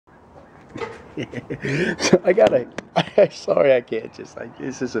So sorry, I can't just like,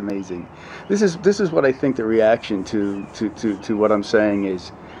 this is amazing. This is what I think the reaction to what I'm saying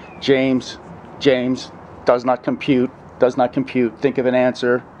is. James does not compute, think of an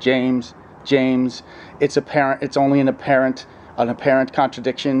answer. James, it's only an apparent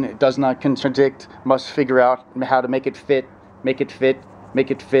contradiction. It does not contradict, must figure out how to make it fit.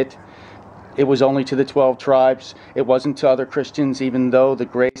 It was only to the 12 tribes. It wasn't to other Christians, even though the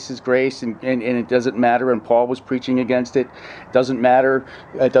grace is grace, and it doesn't matter, and Paul was preaching against it. It doesn't matter.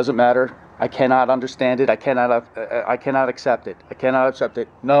 I cannot understand it. I cannot accept it.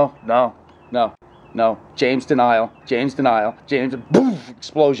 No. James denial. James, boom,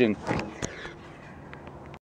 explosion.